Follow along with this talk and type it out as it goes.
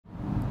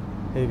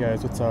Hey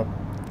guys, what's up?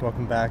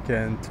 Welcome back,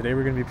 and today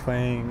we're going to be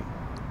playing,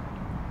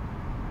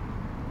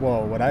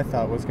 well, what I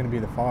thought was going to be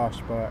the Foch,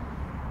 but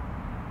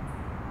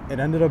it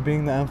ended up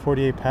being the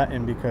M48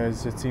 Patton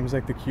because it seems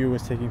like the queue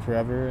was taking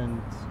forever,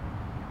 and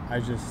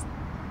I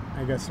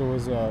guess it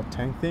was a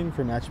tank thing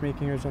for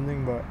matchmaking or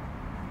something, but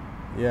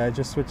yeah, I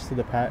just switched to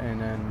the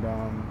Patton, and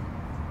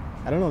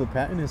I don't know, the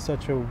Patton is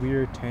such a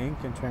weird tank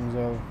in terms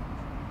of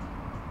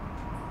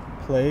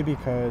play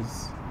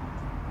because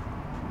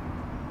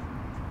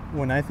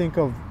when I think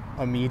of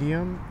a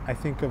medium, I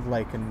think of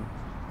like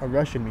a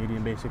Russian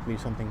medium, basically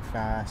something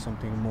fast,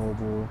 something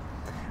mobile,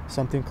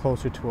 something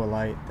closer to a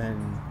light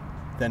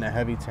than a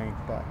heavy tank.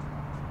 But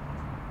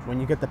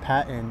when you get the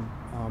Patton,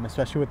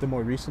 especially with the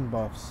more recent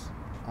buffs,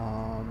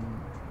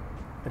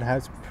 it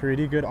has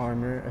pretty good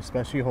armor,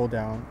 especially hold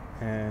down,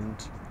 and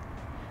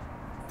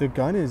the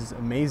gun is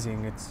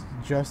amazing. It's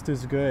just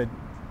as good,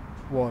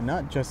 well,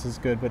 not just as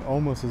good, but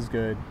almost as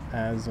good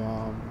as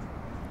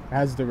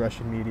the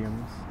Russian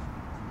mediums.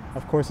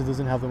 Of course, it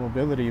doesn't have the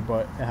mobility,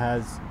 but it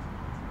has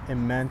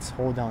immense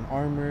hold down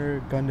armor,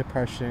 gun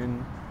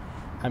depression.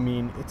 I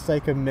mean, it's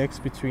like a mix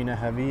between a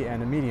heavy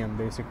and a medium,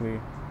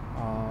 basically.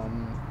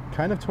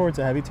 Kind of towards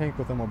a heavy tank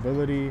with the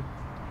mobility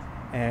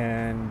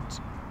and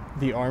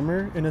the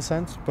armor, in a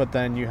sense, but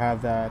then you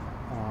have that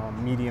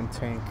medium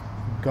tank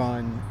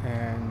gun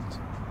and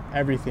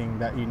everything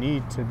that you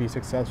need to be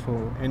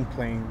successful in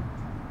playing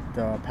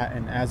the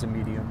Patton as a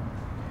medium.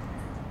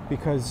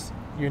 Because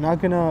you're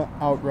not gonna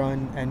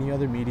outrun any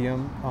other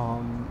medium.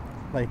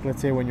 Like,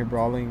 let's say when you're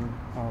brawling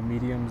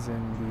mediums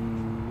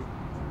in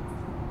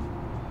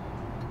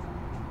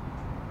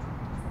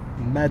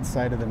the med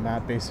side of the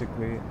map,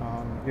 basically,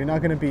 you're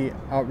not gonna be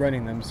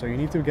outrunning them. So you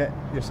need to get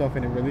yourself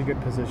in a really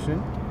good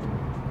position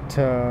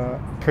to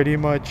pretty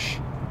much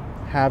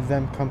have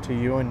them come to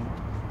you and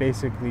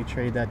basically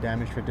trade that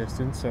damage for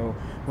distance. So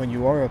when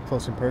you are up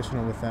close and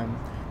personal with them,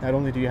 not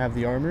only do you have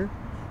the armor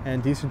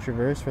and decent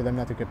traverse for them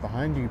not to get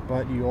behind you,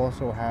 but you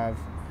also have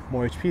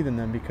more HP than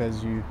them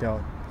because you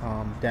dealt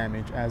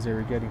damage as they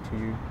were getting to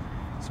you.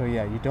 So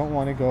yeah, you don't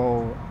want to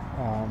go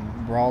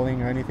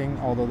brawling or anything,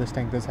 although this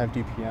tank does have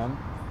DPM.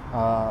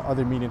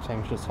 Other medium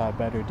tanks just have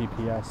better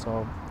DPS,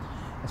 so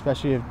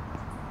especially if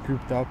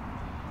grouped up,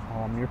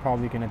 you're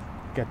probably going to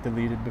get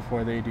deleted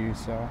before they do,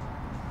 so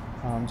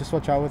just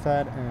watch out with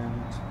that.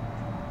 And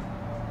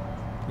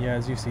yeah,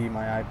 as you see,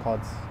 my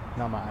AirPods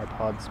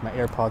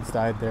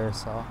died there,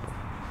 so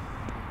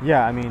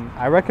yeah, I mean,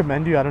 I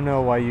recommend you. I don't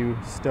know why you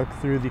stuck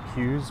through the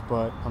queues,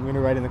 but I'm going to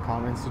write in the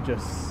comments to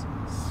just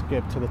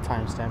skip to the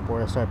timestamp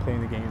where I start playing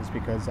the games,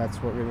 because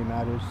that's what really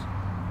matters.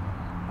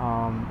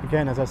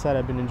 Again, as I said,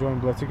 I've been enjoying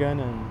Blitz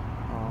again, and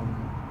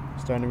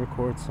starting to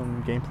record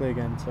some gameplay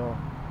again, so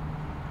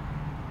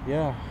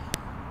yeah.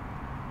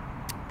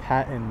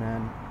 Patton,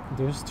 man.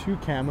 There's two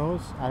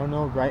camos. I don't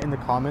know, write in the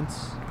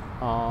comments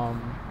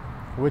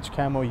which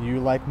camo you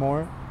like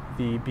more,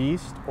 the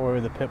Beast or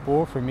the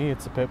Pitbull. For me,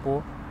 it's the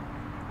Pitbull.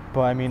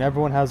 But I mean,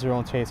 everyone has their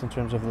own taste in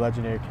terms of the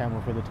legendary camo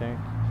for the tank.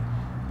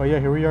 But yeah,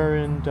 here we are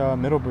in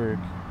Middleburg.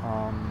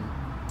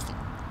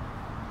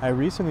 I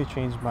recently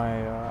changed my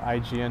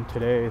IGN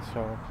today,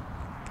 so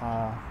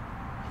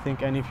I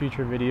think any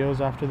future videos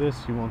after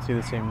this, you won't see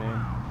the same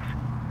name.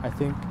 I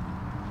think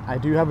I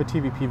do have a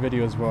TVP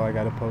video as well I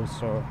gotta post,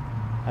 so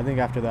I think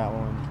after that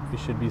one, you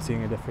should be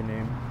seeing a different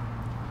name.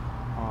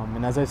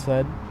 And as I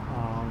said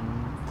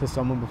to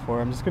someone before,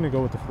 I'm just gonna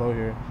go with the flow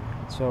here.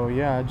 So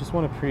yeah, I just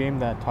want to pre-aim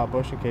that top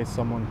bush in case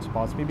someone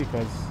spots me,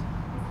 because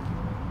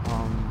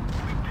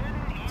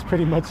it's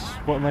pretty much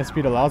what my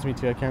speed allows me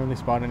to. I can't really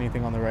spot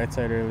anything on the right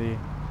side early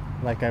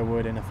like I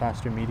would in a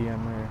faster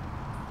medium or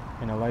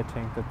in a light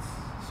tank that's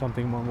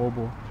something more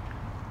mobile.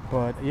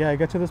 But yeah, I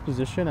get to this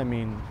position. I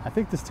mean, I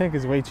think this tank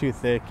is way too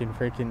thick and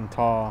freaking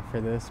tall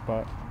for this,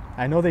 but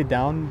I know they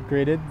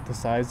downgraded the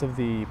size of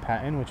the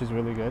Patton, which is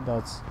really good.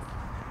 That's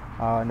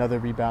another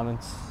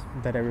rebalance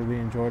that I really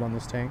enjoyed on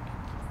this tank.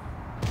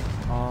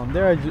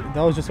 That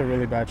was just a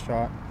really bad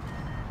shot.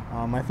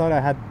 I thought I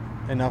had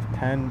enough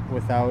pen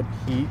without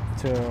heat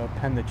to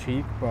pen the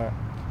cheek, but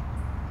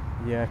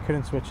yeah, I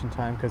couldn't switch in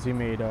time because he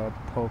made a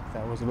poke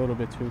that was a little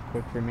bit too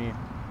quick for me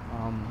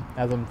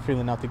as I'm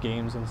feeling out the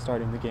games and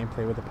starting the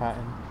gameplay with the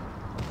Patton.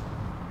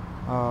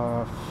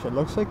 It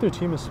looks like their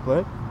team is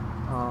split,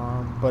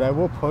 but I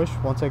will push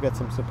once I get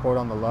some support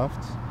on the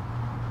left,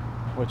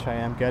 which I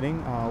am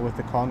getting with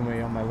the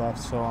Conway on my left.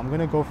 So I'm going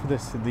to go for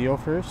this Leo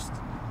first,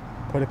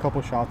 put a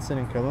couple shots in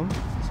and kill him,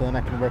 so then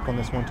I can work on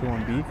this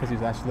 1-2-1B because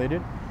he's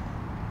isolated.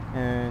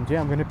 And yeah,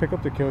 I'm going to pick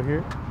up the kill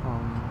here.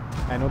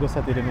 I noticed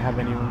that they didn't have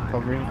anyone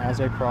covering as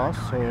I cross,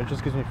 so it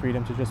just gives me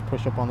freedom to just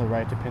push up on the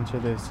right to pincer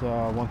this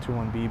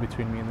 1-2-1B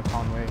between me and the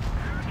Conway,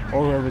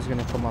 or whoever's going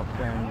to come up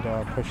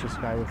and push this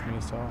guy with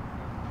me. So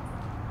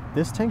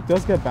this tank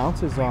does get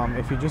bounces.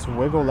 If you just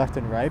wiggle left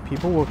and right,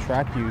 people will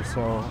track you,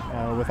 so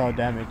without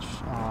damage.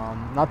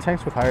 Not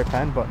tanks with higher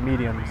pen, but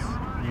mediums,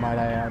 might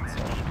I add.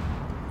 So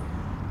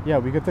yeah,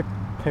 we get the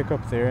pick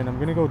up there, and I'm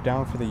gonna go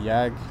down for the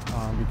Yag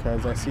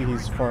because I see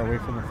he's far away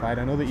from the fight.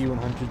 I know the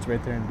E100's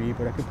right there in B,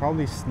 but I could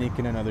probably sneak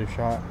in another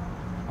shot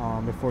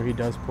before he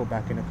does pull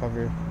back into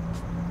cover.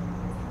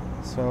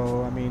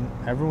 So, I mean,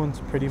 everyone's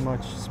pretty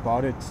much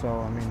spotted, so,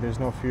 I mean, there's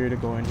no fear to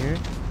go in here.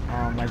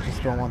 I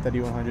just don't want that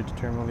E100 to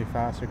turn really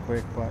fast or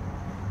quick, but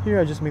here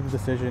I just made the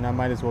decision I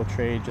might as well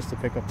trade just to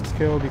pick up this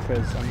kill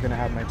because I'm going to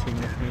have my team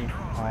with me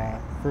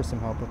for some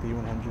help with the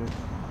E100.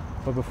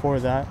 But before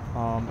that,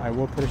 I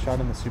will put a shot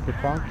in the super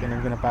conk and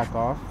I'm going to back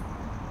off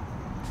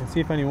and see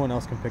if anyone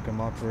else can pick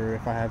him up, or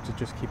if I have to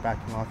just keep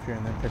backing off here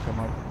and then pick him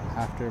up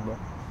after. But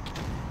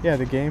yeah,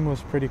 the game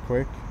was pretty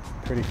quick,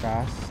 pretty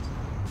fast,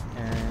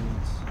 and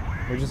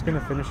we're just going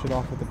to finish it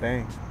off with a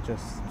bang.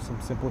 Just some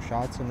simple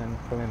shots and then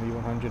put in the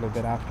E100 a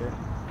bit after.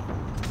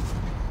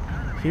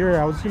 Here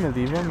I was going to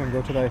leave him and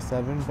go to the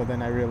I7, but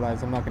then I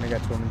realized I'm not going to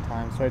get to him in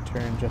time, so I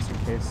turned just in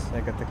case I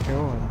get the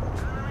kill,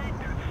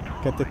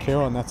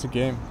 and that's a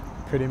game.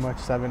 Pretty much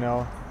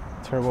 7-0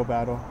 turbo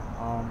battle.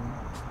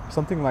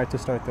 Something light to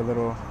start the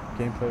little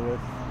gameplay with.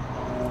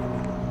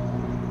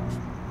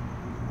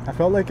 I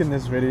felt like in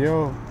this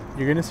video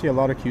you're going to see a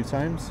lot of queue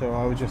times, so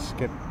I would just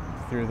skip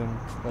through them,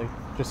 like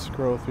just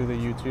scroll through the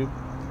YouTube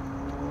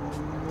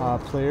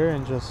player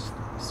and just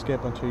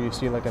skip until you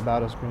see like a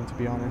battle screen. To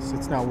be honest,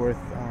 it's not worth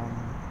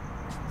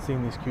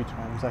seeing these queue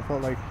times. I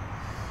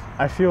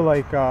feel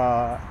like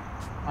I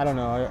don't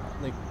know,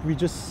 like we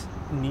just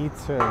need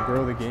to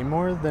grow the game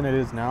more than it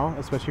is now,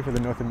 especially for the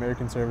North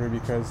American server,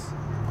 because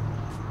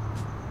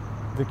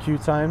the queue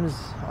times,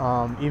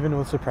 even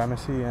with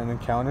Supremacy and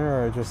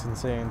Encounter, are just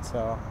insane.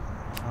 So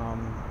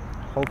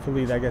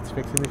hopefully that gets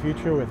fixed in the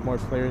future with more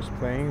players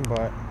playing,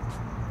 but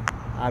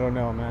I don't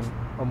know, man.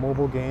 A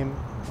mobile game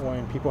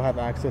when people have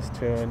access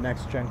to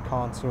next-gen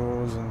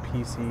consoles and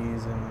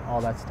PCs and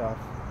all that stuff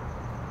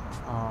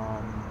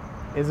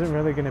isn't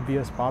really going to be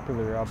as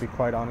popular, I'll be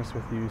quite honest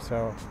with you.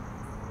 So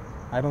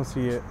I don't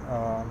see it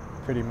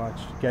pretty much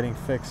getting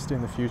fixed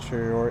in the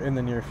future or in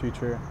the near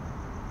future.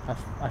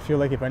 I feel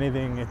like if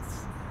anything,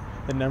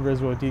 the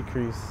numbers will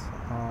decrease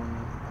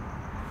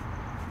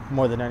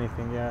more than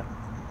anything. Yeah,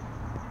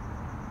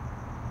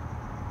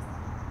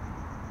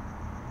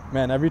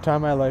 man, every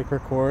time I like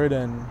record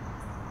and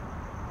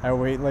I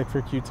wait like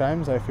for queue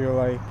times, I feel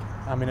like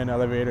I'm in an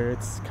elevator.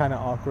 It's kind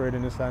of awkward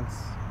in a sense,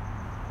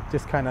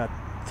 just kind of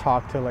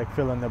talk to like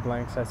fill in the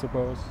blanks, I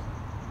suppose.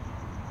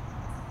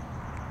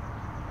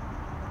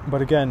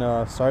 But again,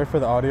 sorry for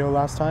the audio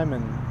last time,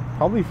 and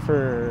probably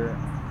for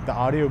the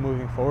audio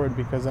moving forward,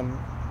 because I'm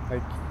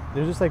like,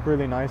 there's just like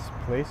really nice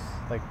place,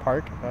 like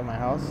park by my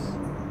house,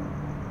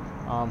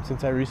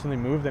 since I recently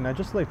moved, and I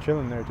just like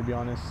chilling there, to be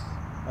honest.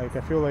 Like,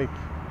 I feel like,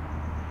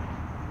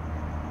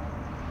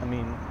 I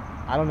mean,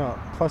 I don't know,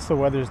 plus the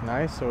weather's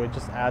nice, so it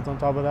just adds on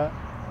top of that.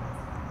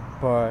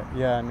 But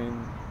yeah, I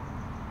mean,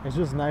 it's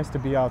just nice to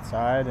be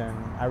outside, and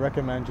I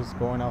recommend just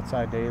going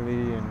outside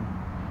daily, and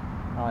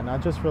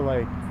not just for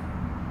like,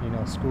 you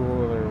know,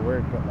 school or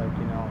work, but like,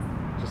 you know,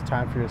 just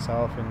time for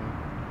yourself and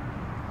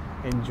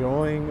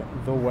enjoying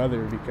the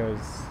weather,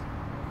 because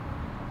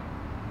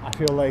I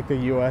feel like the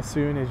US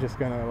soon is just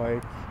gonna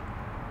like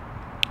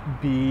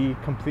be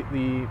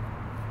completely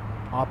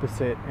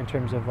opposite in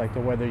terms of like the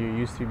weather you're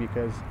used to,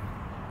 because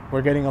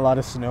we're getting a lot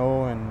of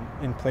snow and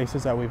in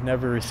places that we've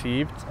never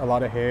received, a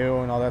lot of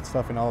hail and all that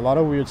stuff, and a lot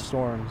of weird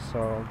storms.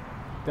 So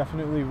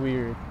definitely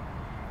weird.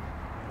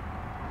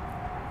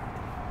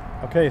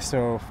 Okay,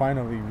 so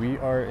finally we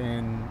are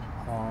in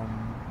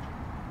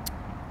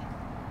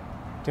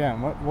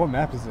damn, what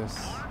map is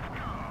this?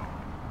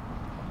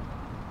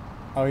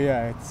 Oh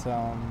yeah, it's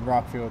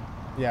Rockfield.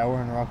 Yeah,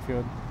 we're in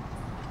Rockfield.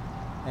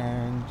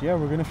 And yeah,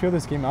 we're gonna feel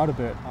this game out a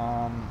bit.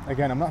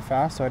 Again, I'm not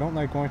fast, so I don't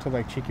like going to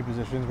like cheeky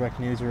positions where I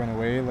can easily run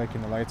away, like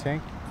in the light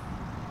tank.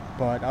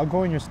 But I'll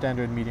go in your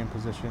standard medium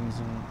positions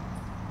and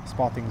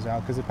spot things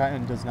out, because the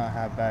Patton does not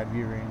have bad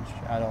view range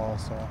at all.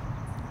 So.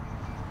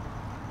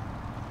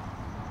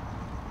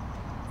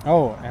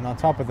 Oh, and on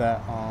top of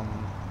that,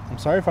 I'm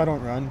sorry if I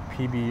don't run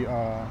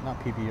not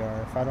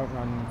PBR, if I don't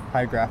run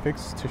high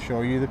graphics to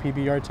show you the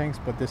PBR tanks,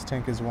 but this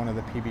tank is one of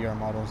the PBR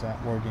models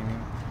that Wargaming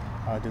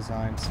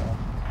designed. So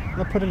I'm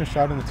gonna put in a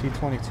shot in the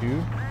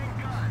T22.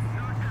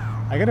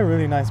 I get a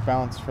really nice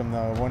bounce from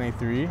the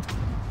 1A3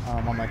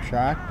 on my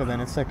track, but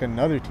then it's like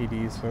another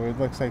TD, so it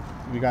looks like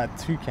we got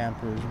two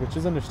campers, which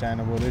is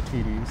understandable, they're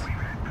TDs.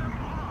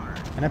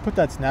 And I put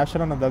that snapshot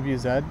on the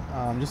WZ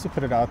just to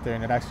put it out there,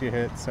 and it actually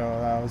hit, so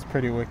that was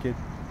pretty wicked.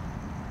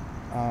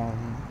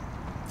 And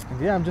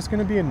yeah, I'm just going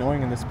to be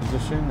annoying in this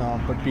position,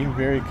 but being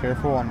very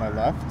careful on my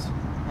left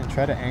and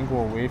try to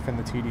angle away from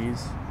the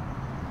TDs.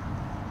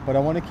 But I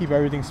want to keep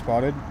everything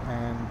spotted,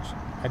 and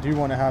I do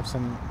want to have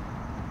some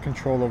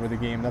control over the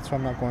game. That's why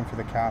I'm not going for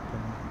the cap,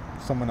 and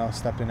someone else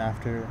stepped in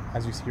after,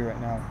 as you see right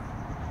now.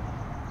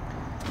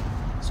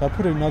 So I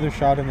put another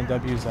shot in the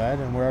WZ,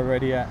 and we're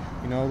already at,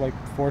 you know, like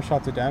 4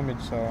 shots of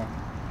damage, so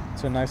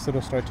it's a nice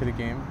little start to the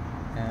game.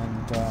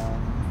 And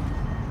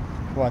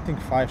well, I think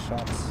 5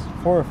 shots,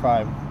 4 or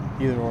 5,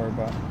 either or,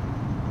 but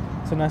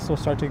it's a nice little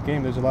start to the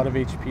game. There's a lot of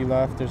HP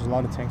left, there's a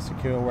lot of tanks to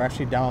kill. We're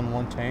actually down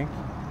 1 tank,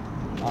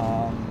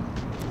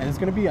 and it's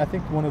going to be, I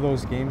think, one of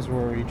those games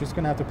where you're just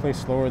going to have to play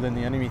slower than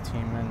the enemy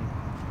team, and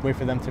wait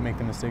for them to make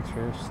the mistakes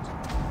first.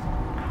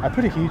 I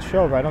put a heat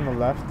shell right on the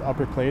left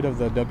upper plate of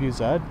the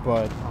WZ,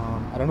 but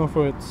I don't know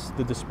if it's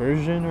the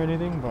dispersion or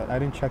anything, but I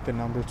didn't check the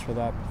numbers for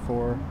that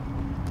before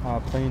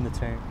playing the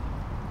tank.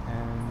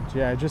 And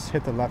yeah, I just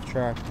hit the left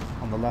track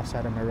on the left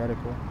side of my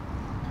reticle.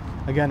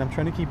 Again, I'm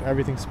trying to keep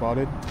everything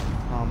spotted.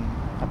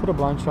 I put a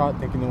blind shot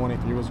thinking the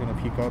 183 was going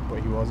to peek up,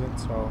 but he wasn't,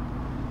 so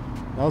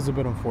that was a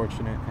bit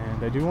unfortunate.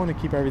 And I do want to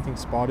keep everything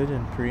spotted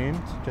and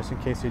pre-aimed just in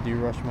case they do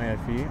rush my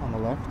FE on the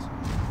left.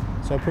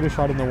 So I put a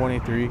shot in the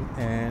 183,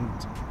 and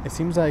it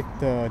seems like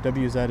the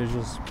WZ is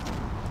just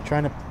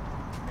trying to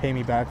pay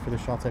me back for the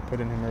shots I put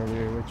in him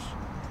earlier, which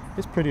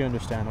is pretty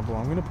understandable.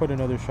 I'm going to put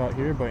another shot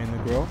here, but in the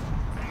grill.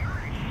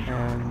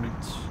 And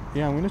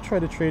yeah, I'm going to try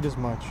to trade as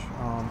much.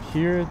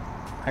 Here,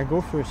 I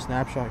go for a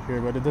snapshot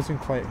here, but it doesn't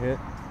quite hit.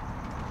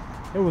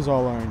 It was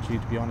all RNG,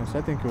 to be honest.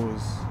 I think it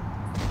was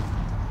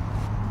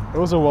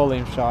a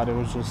well-aimed shot. It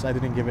was just I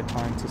didn't give it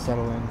time to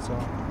settle in. So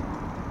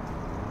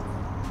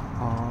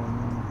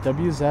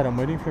WZ, I'm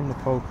waiting for him to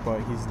poke, but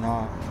he's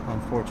not,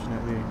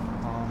 unfortunately.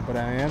 But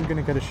I am going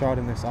to get a shot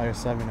in this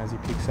IS7 as he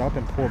peeks up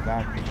and pull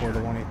back before the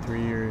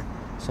 183 or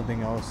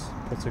something else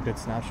puts a good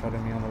snapshot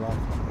of me on the left.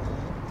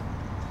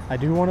 I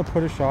do want to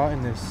put a shot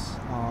in this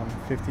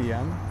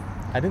 50M.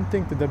 I didn't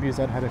think the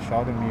WZ had a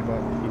shot in me, but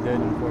he did,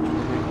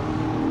 unfortunately.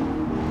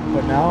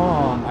 But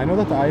now I know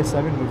that the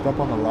IS7 moved up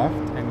on the left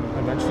and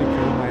eventually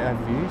killed my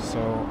FV,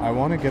 so I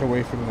want to get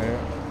away from there.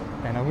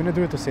 And I'm going to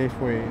do it the safe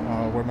way,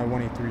 where my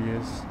 183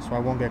 is, so I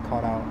won't get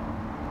caught out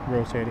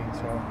rotating.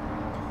 So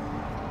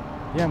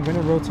yeah, I'm going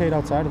to rotate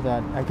outside of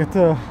that. I get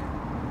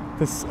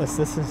this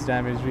assistance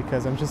damage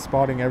because I'm just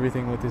spotting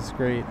everything with this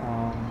great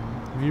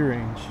view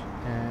range.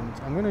 And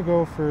I'm going to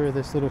go for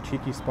this little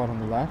cheeky spot on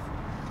the left,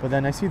 but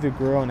then I see the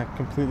grill and it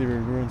completely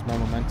ruins my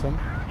momentum.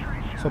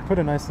 So I put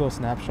a nice little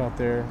snapshot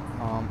there.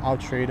 I'll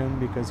trade him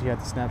because he had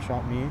to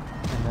snapshot me,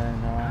 and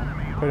then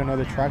put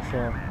another track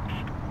shot.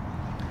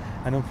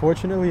 And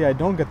unfortunately, I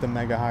don't get the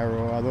mega high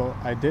roll, although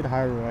I did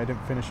high roll. I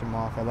didn't finish him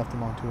off. I left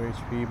him on 2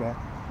 HP, but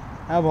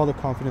I have all the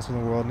confidence in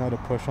the world now to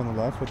push on the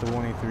left with the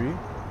 183,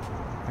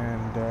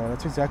 and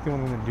that's exactly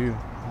what I'm going to do.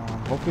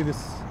 Hopefully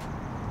this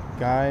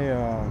guy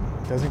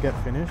doesn't get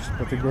finished,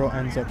 but the girl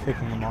ends up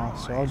picking him off.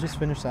 So I'll just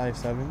finish the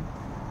I7.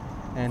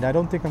 And I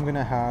don't think I'm going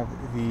to have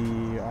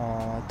the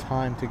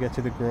time to get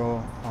to the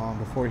grill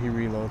before he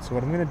reloads. So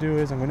what I'm going to do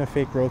is I'm going to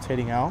fake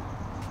rotating out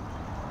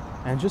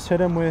and just hit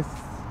him with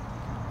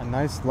a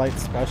nice light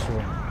special.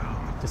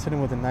 Just hit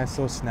him with a nice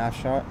little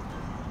snapshot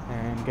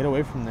and get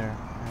away from there.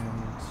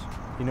 And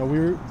you know,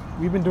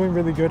 we've been doing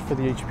really good for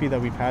the HP that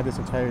we've had this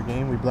entire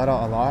game. We bled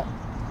out a lot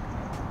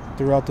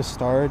throughout the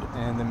start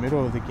and the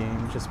middle of the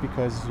game just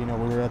because, you know,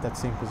 we were at that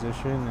same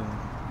position and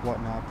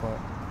whatnot. But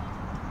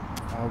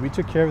we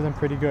took care of them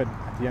pretty good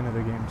at the end of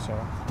the game, so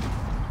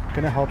I'm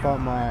gonna help out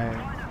my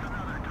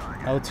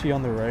LT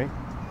on the right,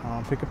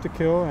 pick up the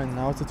kill, and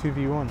now it's a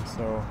 2v1.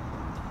 So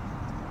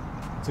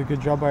it's a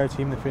good job by our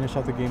team to finish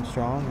out the game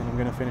strong, and I'm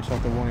gonna finish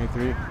out the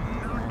 183.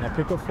 And I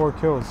pick up 4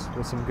 kills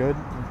with some good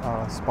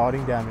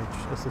spotting damage,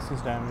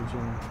 assistance damage,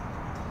 and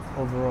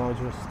overall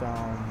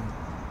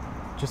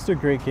just a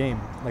great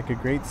game, like a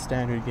great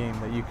standard game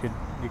that you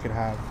could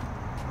have.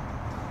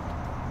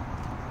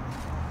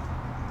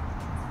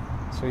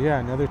 So yeah,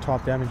 another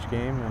top damage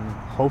game, and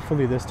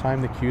hopefully this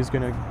time the Q is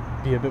going to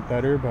be a bit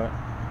better, but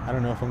I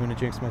don't know if I'm going to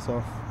jinx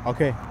myself.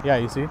 Okay, yeah,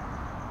 you see?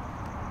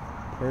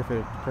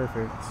 Perfect.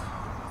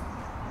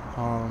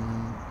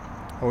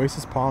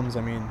 Oasis Palms,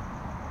 I mean,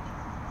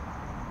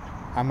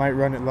 I might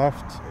run it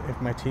left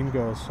if my team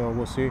goes, so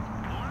we'll see.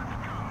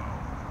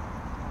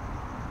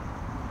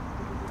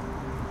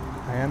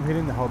 I am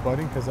hitting the help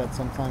button because that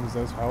sometimes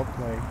does help,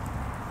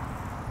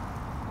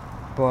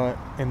 but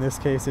in this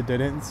case it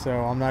didn't,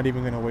 so I'm not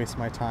even going to waste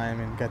my time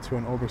and get to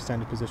an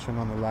overextended position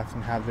on the left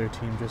and have their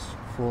team just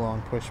full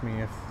on push me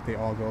if they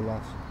all go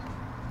left.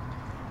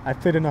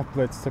 I've played enough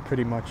Blitz to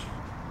pretty much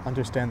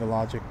understand the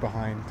logic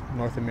behind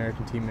North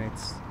American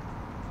teammates.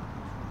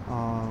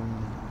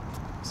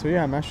 So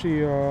yeah, I'm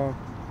actually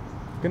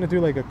going to do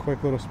like a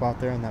quick little spot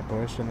there in that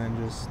bush and then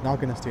just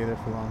not going to stay there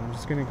for long. I'm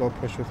just going to go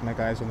push with my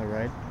guys on the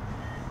right.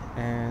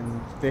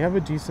 And they have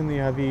a decently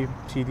heavy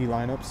TD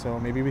lineup, so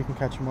maybe we can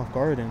catch them off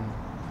guard, and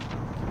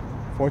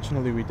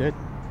fortunately we did.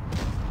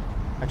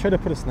 I tried to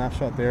put a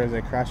snapshot there as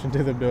I crashed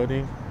into the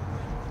building.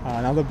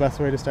 Not the best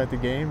way to start the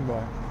game,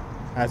 but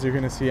as you're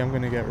going to see, I'm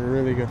going to get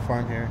really good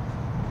farm here.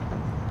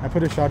 I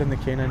put a shot in the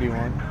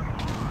K91.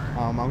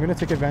 I'm going to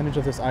take advantage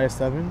of this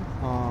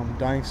IS7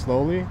 dying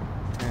slowly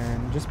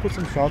and just put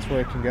some shots where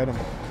I can get him.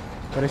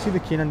 But I see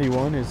the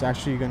K91 is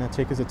actually going to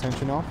take his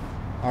attention off,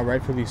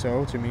 rightfully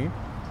so to me.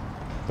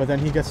 But then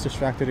he gets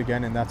distracted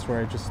again, and that's where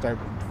I just start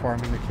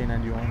farming the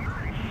K91.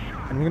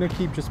 And I'm going to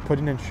keep just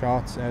putting in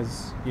shots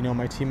as, you know,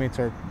 my teammates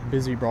are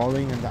busy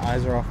brawling and the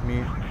eyes are off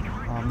me.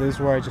 This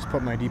is where I just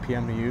put my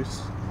DPM to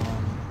use.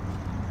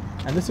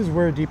 And this is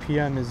where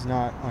DPM is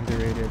not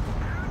underrated.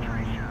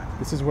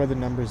 This is where the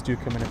numbers do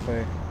come into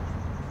play.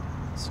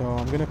 So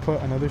I'm going to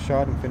put another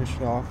shot and finish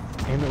it off,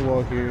 aim it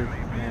well here,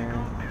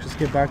 and just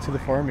get back to the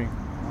farming.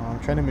 I'm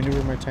trying to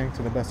maneuver my tank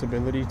to the best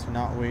ability to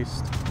not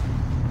waste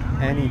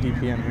any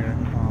DPM here,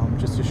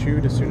 just to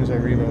shoot as soon as I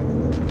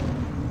reload.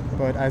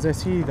 But as I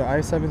see, the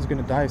I7 is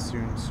going to die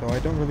soon, so I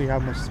don't really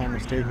have much time to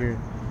stay here,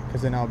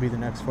 because then I'll be the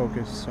next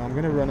focus. So I'm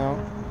going to run out,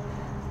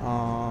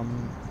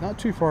 not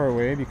too far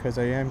away, because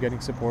I am getting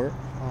support,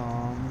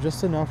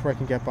 just enough where I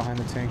can get behind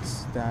the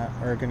tanks that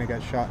are going to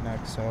get shot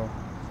next. So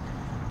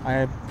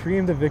I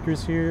pre-aimed the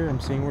Vickers here. I'm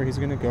seeing where he's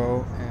going to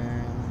go,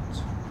 and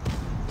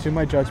to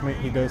my judgment,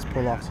 he does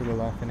pull off to the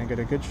left, and I get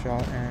a good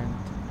shot. And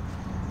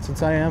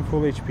since I am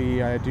full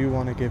HP, I do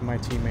want to give my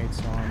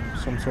teammates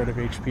some sort of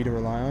HP to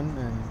rely on,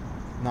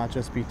 and not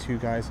just be two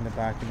guys in the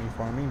back and me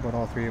farming, but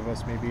all three of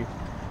us maybe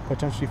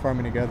potentially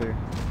farming together.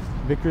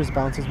 Vickers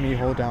bounces me,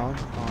 hold down.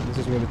 This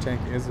is where the tank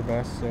is the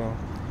best, so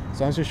as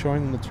long as you're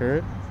showing them the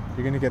turret,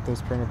 you're going to get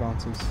those perma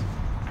bounces.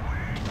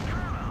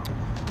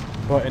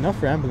 But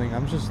enough rambling,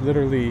 I'm just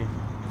literally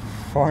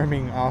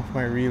farming off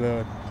my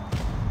reload.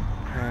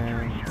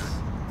 And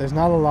there's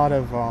not a lot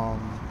of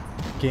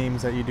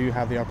games that you do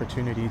have the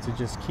opportunity to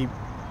just keep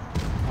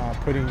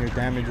putting your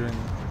damage in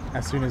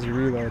as soon as you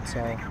reload,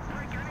 so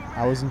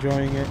I was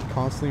enjoying it,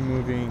 constantly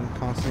moving,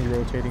 constantly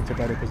rotating to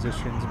better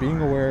positions,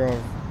 being aware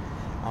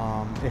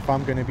of if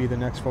I'm going to be the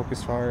next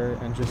focus fire,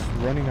 and just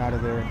running out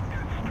of there.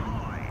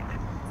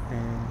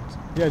 And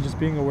yeah, just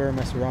being aware of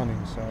my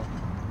surroundings. So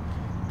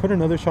put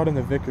another shot in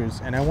the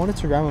Vickers, and I wanted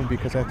to ram him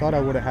because I thought I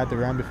would have had the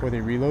round before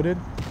they reloaded.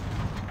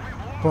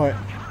 But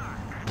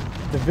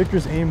the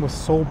Vickers' aim was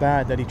so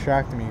bad that he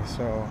tracked me,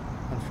 so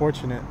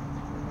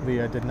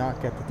unfortunately I did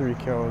not get the 3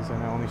 kills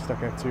and I only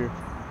stuck at 2.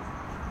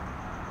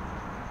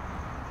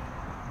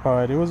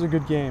 But it was a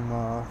good game,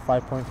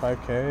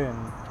 5.5k,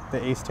 and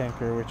the ace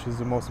tanker, which is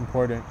the most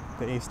important.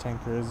 The ace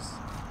tanker is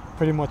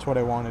pretty much what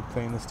I wanted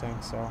playing this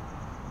tank, so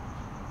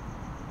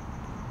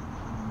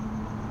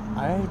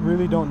I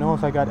really don't know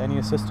if I got any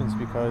assistance,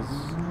 because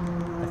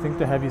I think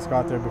the heavies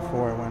got there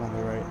before I went on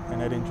the right,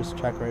 and I didn't just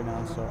check right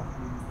now, so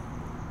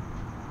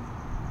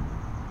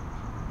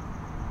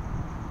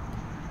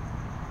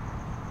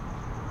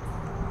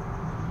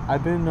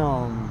I've been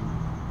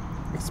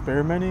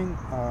experimenting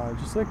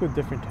just like with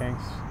different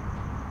tanks.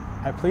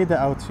 I played the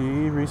LT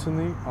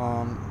recently,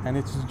 and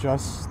it's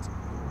just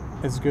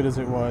as good as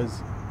it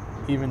was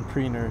even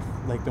pre-nerf.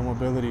 Like, the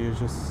mobility is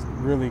just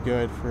really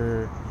good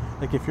for,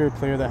 like, if you're a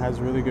player that has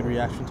really good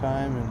reaction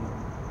time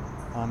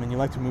and you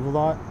like to move a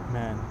lot,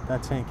 man,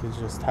 that tank is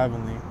just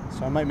heavenly.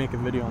 So I might make a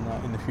video on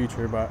that in the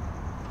future, but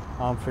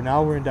for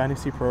now we're in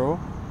Dynasty Pro,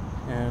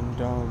 and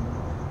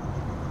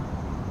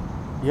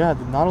yeah,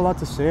 not a lot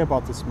to say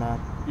about this map.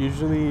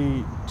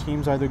 Usually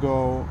teams either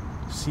go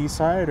C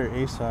side or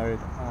A side,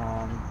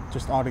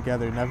 just all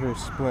together, never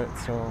split.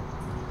 So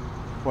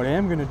what I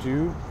am gonna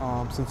do,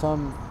 since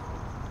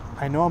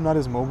I know I'm not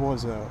as mobile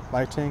as a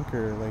light tank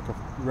or like a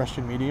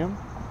Russian medium,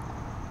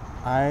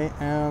 I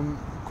am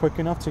quick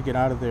enough to get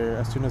out of there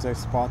as soon as I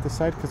spot the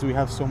side, because we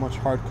have so much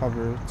hard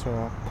cover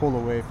to pull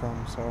away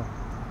from. So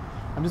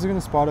I'm just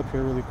gonna spot up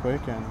here really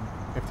quick, and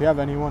if they have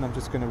anyone, I'm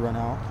just gonna run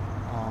out.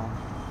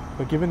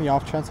 But given the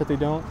off chance that they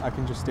don't, I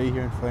can just stay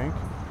here and flank.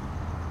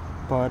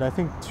 But I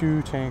think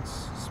 2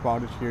 tanks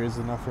spotted here is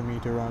enough for me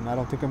to run. I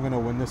don't think I'm going to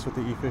win this with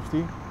the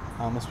E50,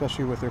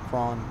 especially with their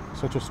Kron,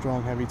 such a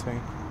strong heavy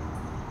tank,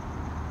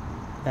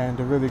 and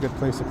a really good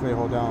place to play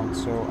hold down.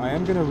 So I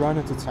am going to run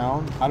into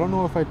town. I don't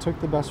know if I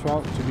took the best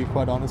route, to be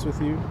quite honest with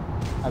you,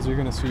 as you're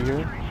going to see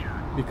here,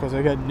 because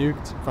I got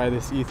nuked by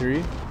this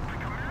E3.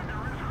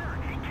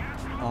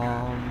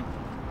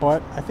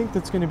 But I think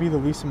that's going to be the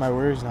least of my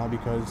worries now,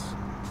 because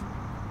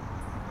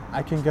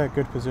I can get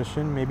good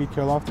position, maybe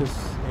kill off this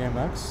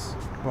AMX,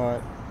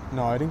 but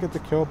no, I didn't get the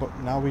kill, but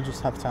now we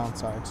just have town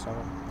side, so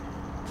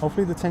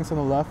hopefully the tanks on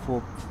the left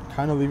will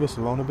kind of leave us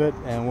alone a bit,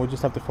 and we'll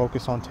just have to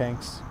focus on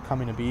tanks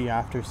coming to B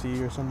after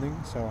C or something.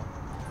 So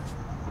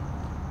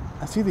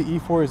I see the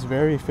E4 is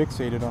very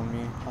fixated on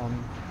me,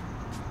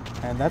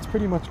 and that's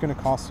pretty much going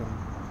to cost him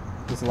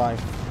his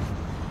life.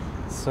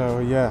 So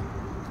yeah,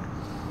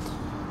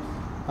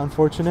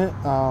 unfortunate.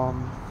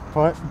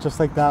 But just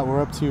like that,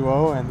 we're up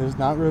 2-0, and there's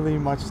not really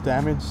much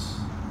damage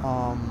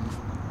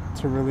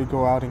to really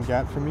go out and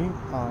get for me.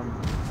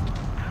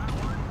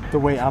 The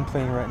way I'm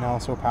playing right now,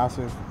 so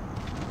passive.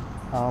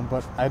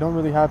 But I don't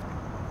really have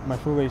my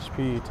full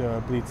HP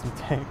to bleed some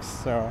tanks,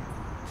 so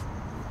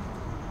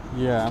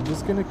yeah, I'm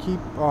just gonna keep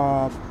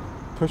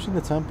pushing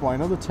the tempo. I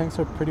know the tanks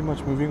are pretty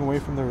much moving away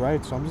from the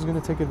right, so I'm just gonna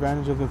take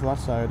advantage of the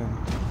left side and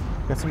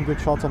get some good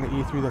shots on the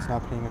E3 that's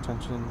not paying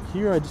attention.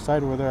 Here I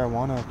decide whether I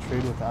want to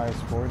trade with the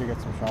IS-4 to get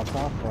some shots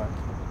off, but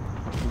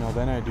you know,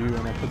 then I do,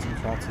 and I put some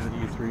shots in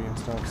the E3 and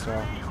stuff. So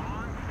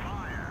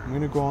I'm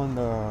going to go on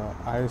the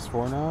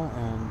IS-4 now,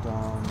 and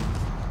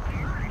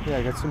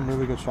yeah, get some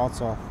really good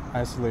shots off,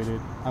 isolated.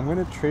 I'm going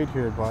to trade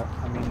here, but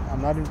I mean,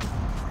 I'm not in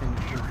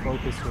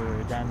focus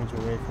or damage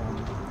away from,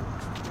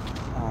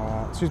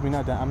 excuse me,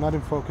 I'm not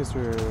in focus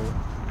or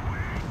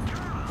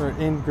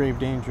in grave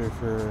danger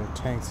for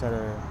tanks that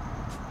are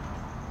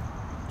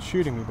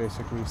shooting me,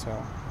 basically. So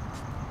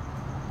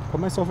put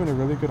myself in a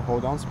really good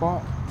hold down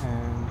spot,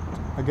 and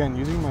again,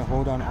 using my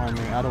hold on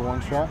armor at a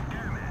one shot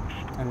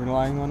and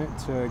relying on it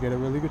to get a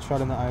really good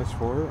shot in the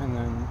IS-4 and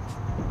then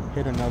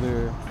hit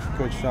another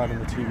good shot in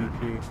the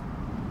TVP.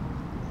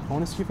 I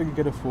want to see if I could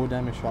get a full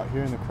damage shot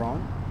here in the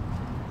Kron,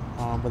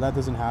 but that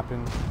doesn't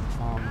happen.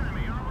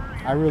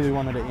 I really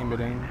wanted to aim it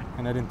in,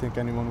 and I didn't think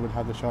anyone would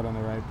have the shot on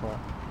the right, but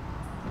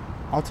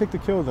I'll take the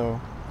kill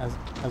though,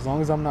 as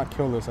long as I'm not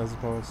killless, I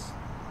suppose.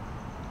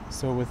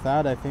 So with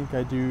that, I think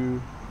I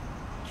do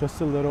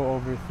just a little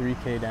over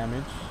 3k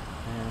damage,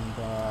 and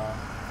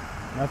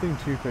nothing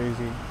too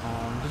crazy.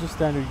 Just a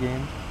standard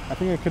game. I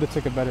think I could have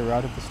took a better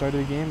route at the start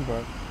of the game,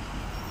 but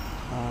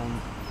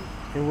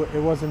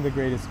it wasn't the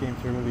greatest game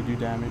to really do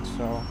damage.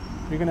 So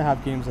you're gonna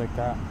have games like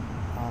that,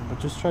 but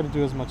just try to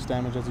do as much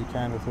damage as you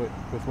can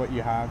with what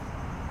you have.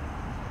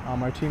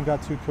 Our team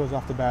got 2 kills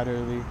off the bat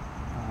early,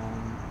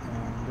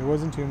 and there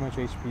wasn't too much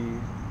HP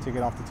to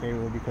get off the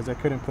table because I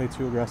couldn't play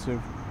too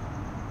aggressive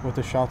with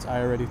the shots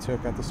I already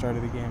took at the start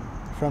of the game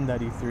from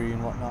that E3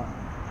 and whatnot.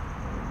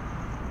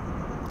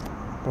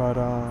 But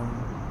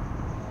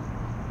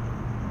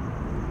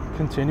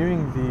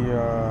continuing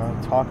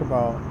the talk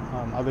about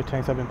other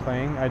tanks I've been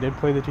playing, I did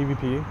play the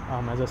TVP,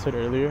 as I said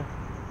earlier,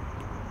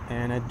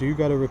 and I do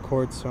gotta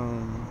record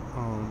some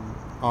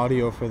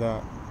audio for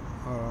that,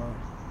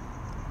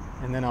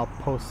 and then I'll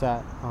post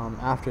that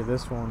after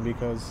this one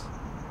because,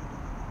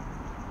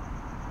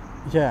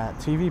 yeah,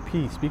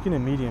 TVP, speaking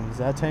of mediums,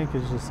 that tank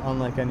is just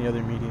unlike any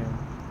other medium.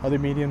 Other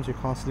mediums, you're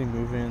constantly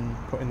moving,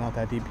 putting out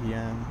that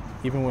DPM.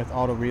 Even with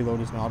auto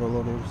reloaders and auto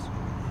loaders,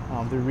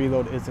 the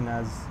reload isn't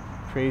as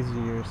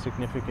crazy or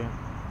significant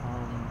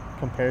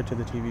compared to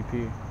the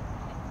TVP.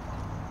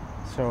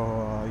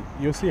 So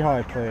you'll see how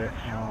I play it.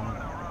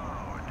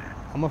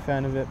 I'm a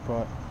fan of it,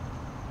 but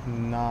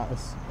not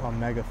a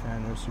mega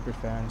fan or super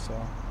fan, so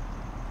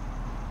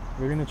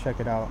we're gonna check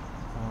it out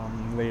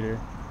later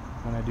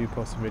when I do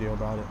post a video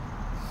about it.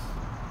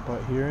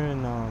 But here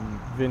in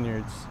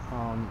Vineyards,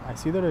 I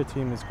see that our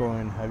team is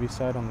going heavy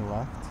side on the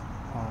left.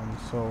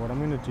 So what I'm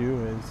going to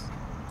do is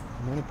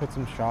I'm going to put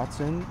some shots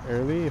in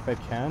early if I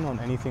can on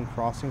anything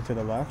crossing to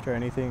the left or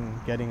anything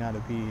getting out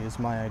of B is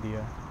my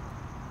idea.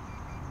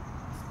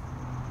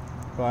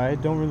 But I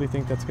don't really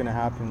think that's going to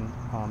happen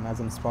as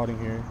I'm spotting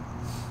here.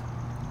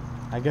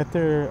 I get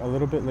there a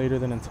little bit later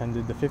than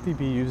intended. The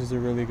 50B uses a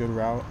really good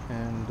route,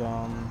 and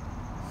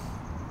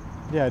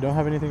yeah, I don't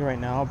have anything right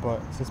now, but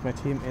since my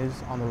team is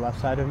on the left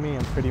side of me,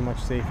 I'm pretty much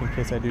safe in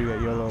case I do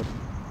get YOLO'd.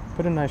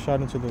 Put a nice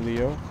shot into the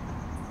Leo,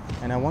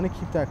 and I want to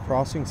keep that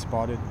crossing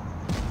spotted.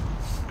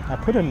 I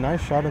put a nice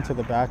shot into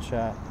the bat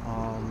chat.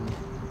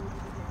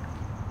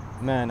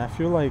 Man, I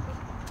feel like,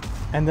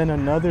 and then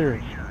another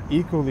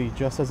equally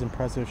just as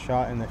impressive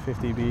shot in the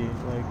 50B.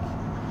 Like,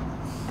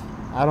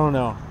 I don't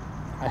know.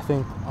 I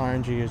think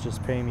RNG is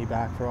just paying me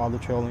back for all the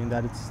trolling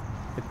that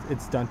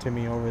it's done to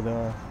me over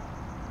the,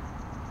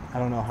 I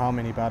don't know how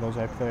many battles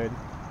I played.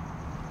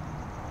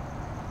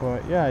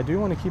 But yeah, I do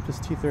want to keep this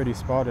T30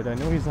 spotted. I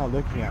know he's not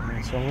looking at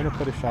me, so I'm going to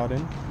put a shot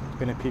in. I'm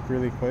going to peek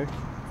really quick.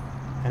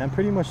 And I'm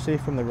pretty much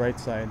safe from the right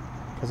side,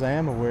 because I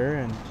am aware,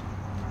 and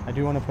I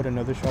do want to put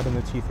another shot in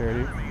the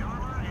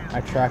T30.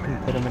 I track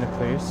and put him in a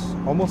place,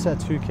 almost at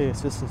 2k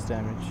assistance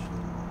damage.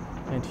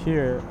 And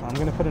here, I'm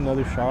going to put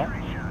another shot.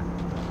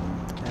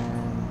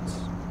 And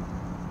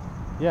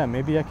yeah,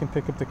 maybe I can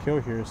pick up the kill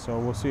here, so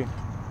we'll see.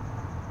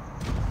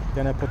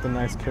 Then I put the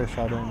nice kill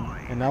shot in,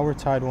 and now we're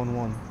tied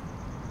 1-1.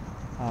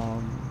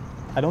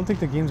 I don't think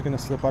the game's going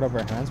to slip out of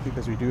our hands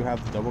because we do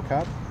have the double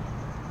cap,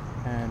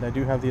 and I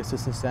do have the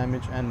assistance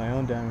damage and my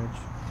own damage.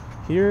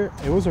 Here,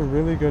 it was a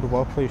really good,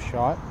 well-placed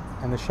shot,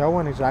 and the shell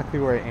went exactly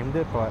where I aimed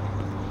it, but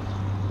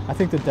I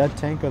think the dead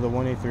tank of the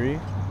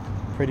 1A3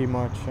 pretty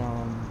much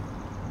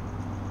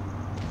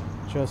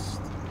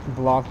just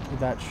blocked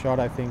that shot,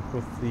 I think,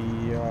 with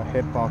the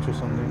hitbox or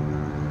something.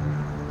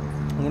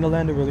 I'm going to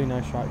land a really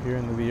nice shot here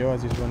in the Leo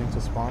as he's running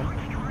to spawn.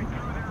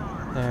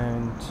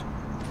 And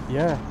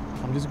yeah,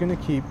 I'm just going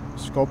to keep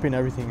scoping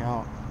everything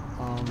out.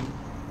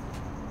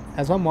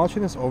 As I'm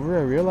watching this over,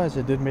 I realized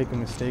I did make a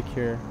mistake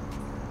here.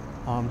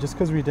 Just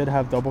because we did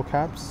have double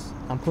caps,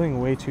 I'm playing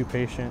way too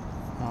patient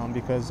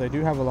because I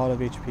do have a lot of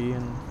HP.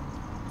 And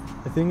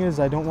the thing is,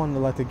 I don't want to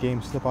let the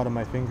game slip out of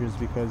my fingers,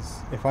 because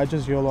if I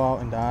just YOLO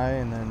out and die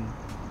and then,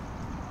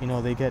 you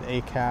know, they get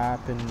a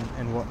cap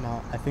and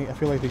whatnot, I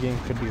feel like the game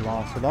could be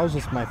lost. So that was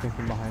just my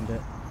thinking behind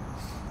it.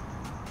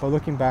 But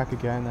looking back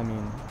again, I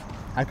mean,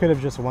 I could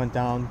have just went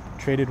down,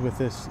 traded with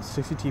this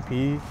 60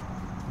 TP,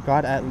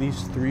 got at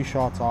least 3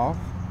 shots off,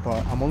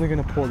 but I'm only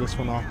going to pull this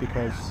one off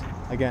because,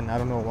 again, I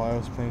don't know why I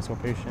was playing so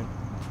patient.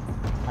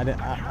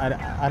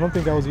 I don't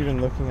think I was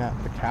even looking at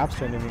the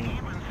caps or anything.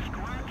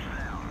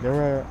 They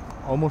were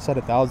almost at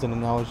 1,000,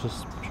 and I was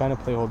just trying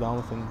to play hold down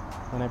with them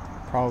when I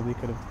probably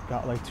could have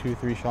got like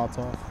 2-3 shots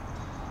off.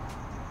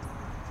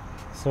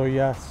 So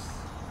yes,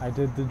 I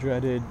did the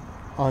dreaded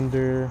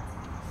under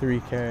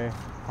 3k,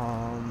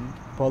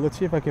 but let's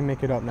see if I can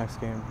make it up next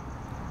game.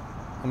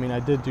 I mean, I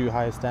did do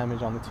highest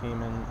damage on the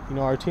team, and you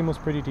know, our team was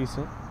pretty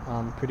decent,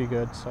 pretty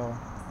good, so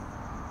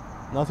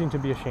nothing to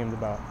be ashamed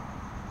about.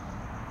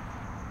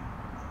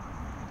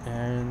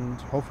 and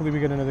hopefully we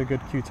get another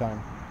good queue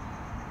time.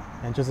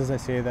 And just as I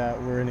say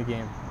that, we're in a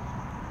game.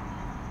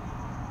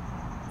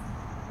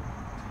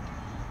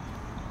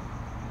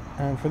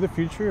 And for the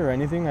future or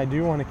anything, I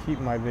do want to keep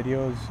my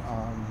videos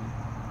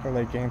for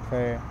like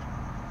gameplay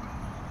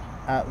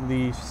at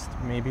least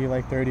maybe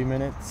like 30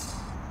 minutes,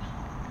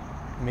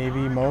 maybe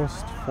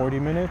most 40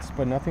 minutes,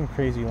 but nothing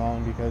crazy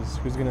long, because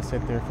who's gonna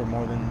sit there for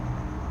more than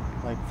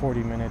like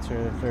 40 minutes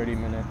or 30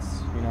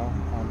 minutes, you know?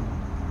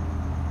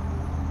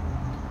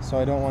 So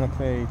I don't want to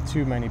play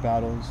too many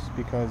battles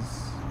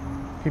because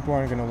people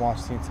aren't gonna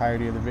watch the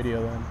entirety of the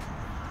video then.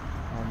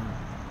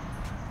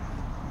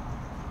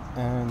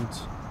 And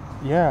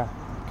yeah,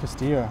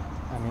 Castilla,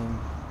 I mean,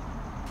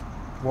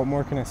 what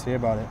more can I say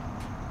about it?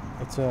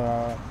 It's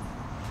a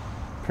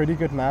pretty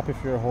good map if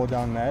you're a hold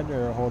down med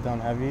or a hold down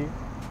heavy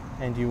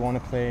and you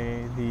want to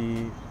play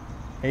the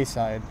A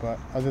side, but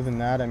other than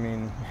that, I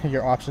mean,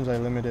 your options are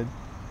limited.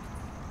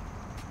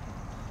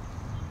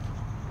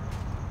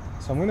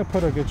 So I'm going to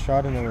put a good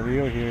shot in the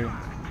Leo here,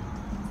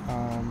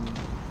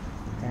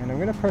 and I'm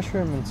going to pressure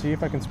him and see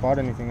if I can spot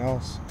anything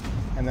else.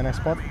 And then I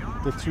spot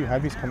the two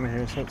heavies coming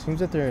here, so it seems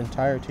that their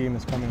entire team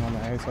is coming on the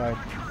A side.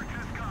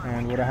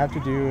 And what I have to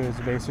do is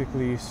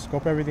basically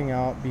scope everything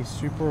out, be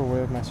super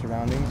aware of my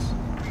surroundings.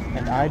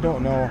 And I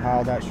don't know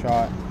how that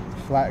shot,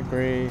 flat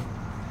gray,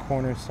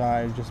 corner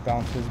side, just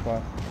bounces,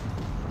 but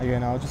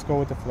again, I'll just go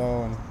with the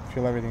flow and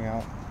feel everything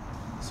out.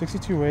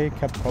 62A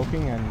kept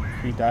poking and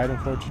he died,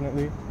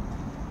 unfortunately.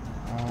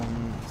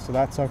 So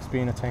that sucks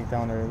being a tank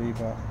down early,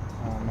 but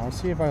I'll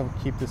see if I'll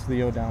keep this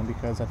Leo down,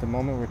 because at the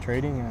moment we're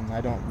trading and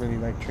I don't really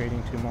like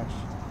trading too much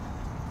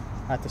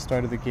at the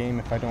start of the game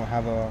if I don't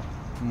have a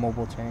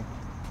mobile tank.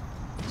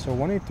 So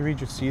 183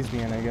 just sees me,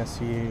 and I guess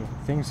he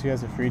thinks he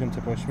has the freedom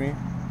to push me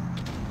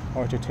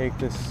or to take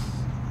this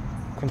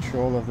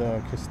control of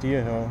the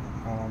Castilla hill.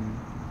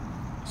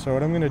 So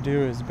what I'm going to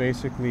do is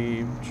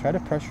basically try to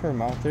pressure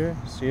him out there,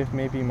 see if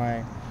maybe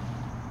my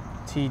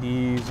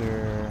TDs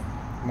or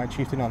my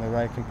chieftain on the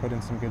right can put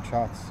in some good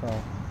shots. So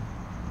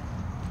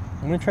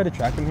I'm going to try to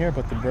track him here,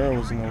 but the burrow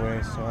was in the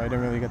way, so I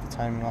didn't really get the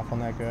timing off on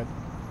that good.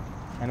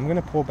 And I'm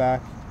going to pull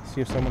back,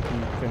 see if someone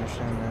can finish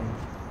him. And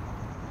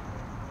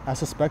as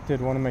suspected,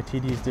 one of my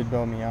TDs did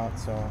bail me out,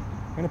 so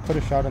I'm going to put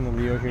a shot on the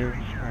Leo here,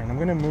 and I'm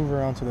going to move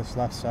around to this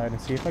left side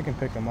and see if I can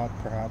pick him up,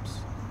 perhaps.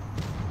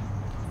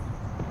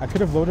 I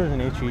could have loaded an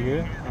HE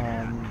here,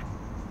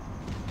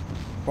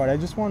 but I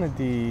just wanted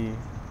the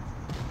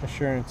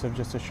assurance of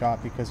just a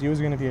shot, because he was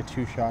going to be a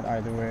two-shot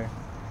either way.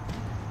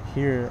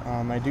 Here,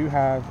 I do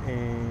have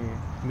a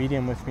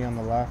medium with me on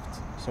the left,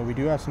 so we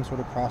do have some sort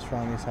of crossfire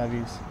on these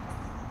heavies.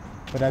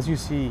 But as you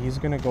see, he's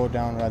going to go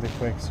down rather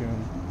quick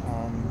soon.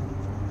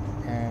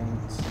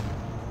 And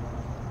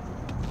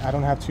I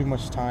don't have too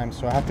much time,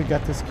 so I have to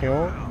get this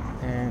kill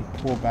and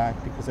pull back,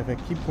 because if I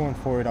keep going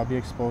forward, I'll be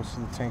exposed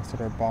to the tanks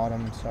that are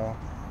bottom. So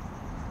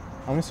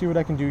I want to see what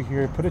I can do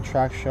here, put a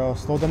track shell,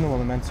 slow down the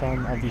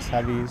momentum of these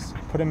heavies,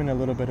 put them in a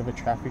little bit of a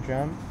traffic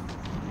jam,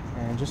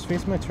 and just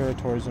face my turret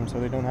towards them so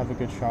they don't have a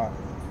good shot,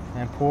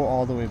 and pull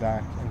all the way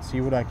back and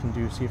see what I can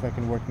do, see if I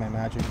can work my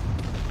magic.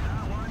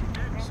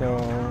 So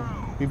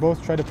we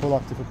both try to pull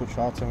off difficult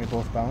shots and we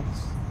both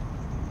bounce.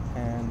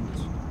 And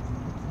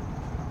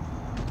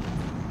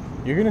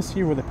you're going to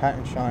see where the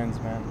Patton shines,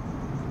 man.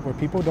 Where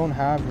people don't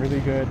have really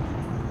good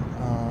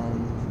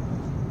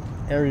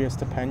areas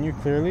to pen you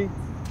clearly,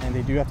 and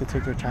they do have to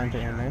take their time to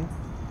aim in.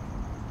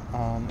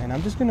 And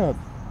I'm just going to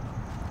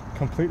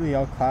completely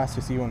outclass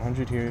this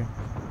E100 here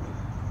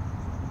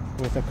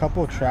with a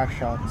couple of track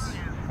shots,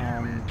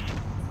 and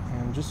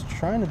just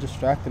trying to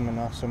distract them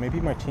enough so maybe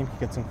my team can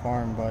get some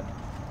farm. But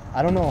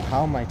I don't know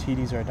how my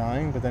TDs are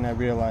dying, but then I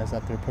realize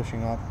that they're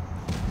pushing up.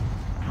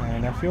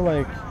 And I feel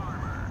like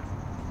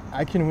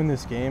I can win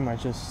this game. I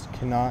just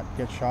cannot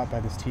get shot by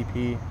this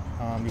TP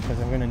because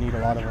I'm going to need a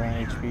lot of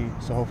run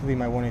HP. So hopefully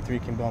my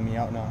 183 can bail me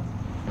out now.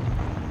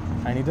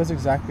 And he does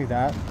exactly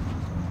that.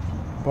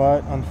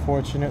 But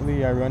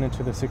unfortunately, I run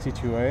into the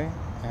 62A,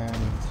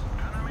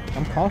 and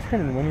I'm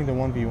confident in winning the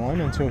 1v1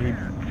 until he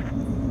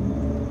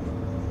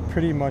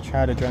pretty much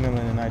had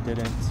adrenaline and I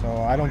didn't. So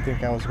I don't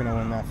think I was going to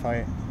win that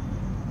fight.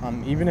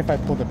 Even if I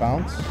pulled a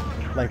bounce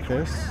like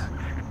this,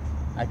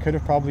 I could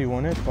have probably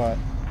won it, but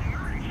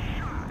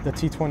the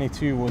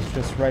T-22 was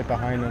just right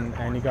behind him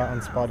and he got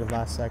unspotted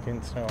last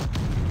second. So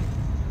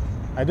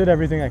I did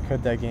everything I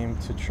could that game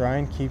to try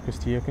and keep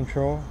Castilla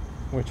control,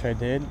 which I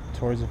did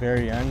towards the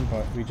very end,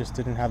 but we just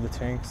didn't have the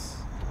tanks.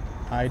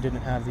 I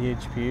didn't have the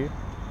HP,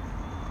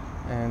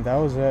 and that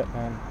was it,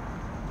 man.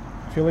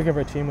 I feel like if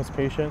our team was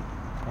patient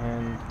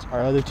and our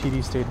other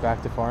TD stayed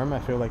back to farm, I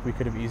feel like we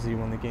could have easily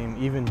won the game,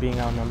 even being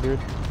outnumbered.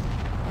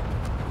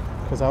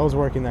 Because I was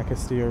working that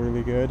Castilla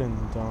really good, and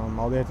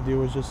all they had to do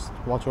was just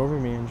watch over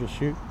me and just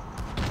shoot.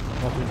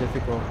 Nothing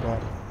difficult,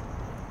 but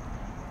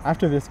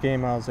after this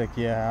game I was like,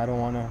 yeah, I don't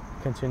want to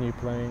continue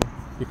playing,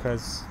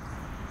 because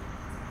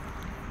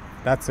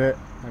that's it.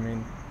 I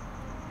mean,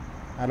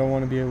 I don't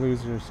want to be a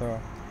loser. So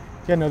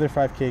get another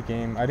 5K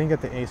game. I didn't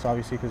get the ace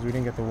obviously because we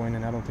didn't get the win,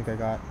 and I don't think I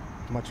got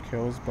much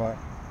kills, but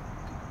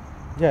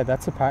yeah,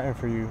 that's a Patton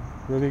for you.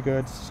 Really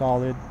good,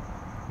 solid,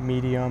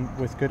 medium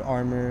with good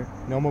armor,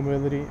 no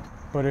mobility.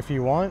 But if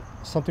you want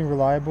something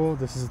reliable,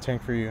 this is a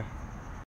tank for you.